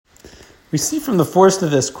We see from the force of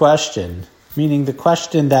this question, meaning the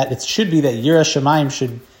question that it should be that Yirah Shamayim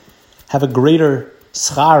should have a greater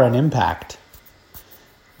schar and impact.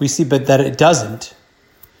 We see, but that it doesn't.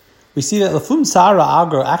 We see that Lefum Tzara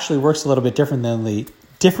Agro actually works a little bit differently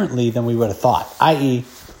than we would have thought. I.e.,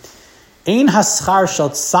 Ein haschar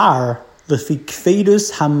shel tsar lefi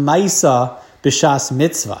kvedus hamaisa b'shas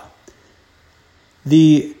mitzvah.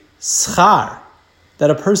 The schar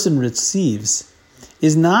that a person receives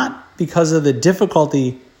is not because of the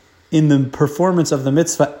difficulty in the performance of the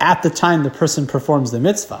mitzvah at the time the person performs the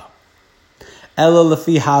mitzvah. Ela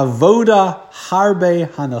lefi havoda harbe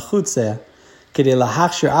hanachutze kedei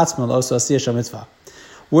lahakshir atzmo l'oso asiyah shel mitzvah.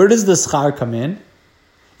 Where does the schar come in?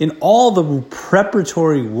 In all the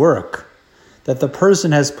preparatory work that the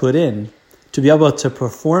person has put in to be able to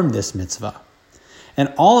perform this mitzvah.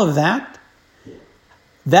 And all of that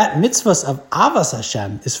mitzvah of Avas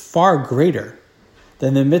Hashem is far greater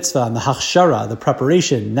than the mitzvah and the hachshara, the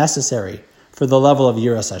preparation necessary for the level of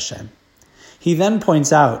Yiras Hashem. He then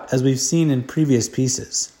points out, as we've seen in previous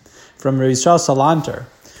pieces, from Rabbi Yisrael Salanter,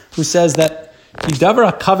 who says that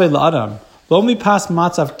Yidavar HaKaved L'Adam, Lo mipas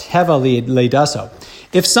matzav teva leidaso.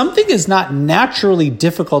 If something is not naturally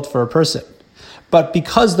difficult for a person, but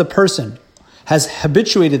because the person has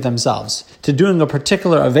habituated themselves to doing a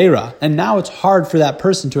particular Aveira, and now it's hard for that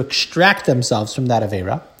person to extract themselves from that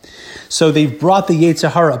Aveira, so they've brought the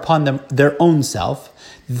Yetzer Hara upon them, their own self,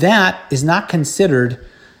 that is not considered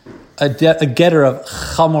a getter of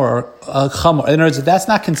chamor. In other words, that's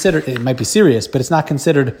not considered, it might be serious, but it's not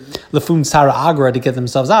considered lefum tzara agra to get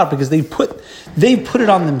themselves out, because they've put it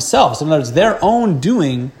on themselves. In other words, their own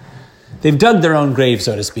doing, they've dug their own grave,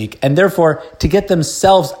 so to speak, and therefore, to get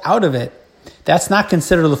themselves out of it, that's not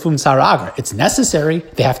considered lefum tzara agra. It's necessary,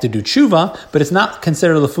 they have to do tshuva, but it's not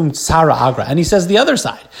considered lefum tzara agra. And he says the other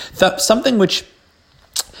side, something which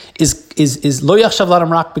is lo yachshav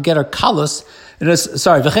l'adam rak begetter kalus.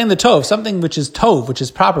 V'chein the tov, something which is tov, which is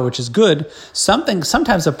proper, which is good.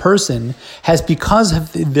 Sometimes a person has, because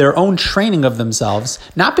of their own training of themselves,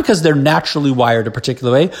 not because they're naturally wired a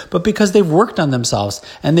particular way, but because they've worked on themselves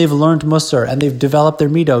and they've learned musar and they've developed their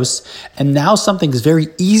midos, and now something is very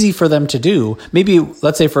easy for them to do. Maybe,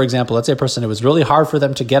 let's say a person, it was really hard for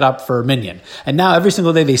them to get up for minyan, and now every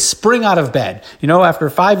single day they spring out of bed. After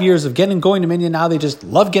 5 years of going to minyan, now they just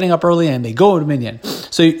love getting up early and they go to minyan.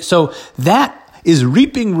 So that is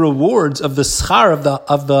reaping rewards of the schar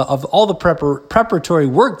of all the preparatory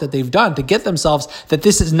work that they've done to get themselves, that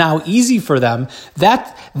this is now easy for them.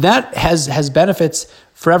 That has benefits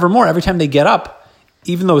forevermore. Every time they get up,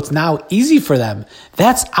 even though it's now easy for them,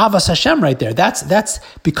 that's Avas Hashem right there. That's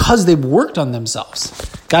because they've worked on themselves.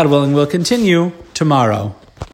 God willing, we'll continue tomorrow.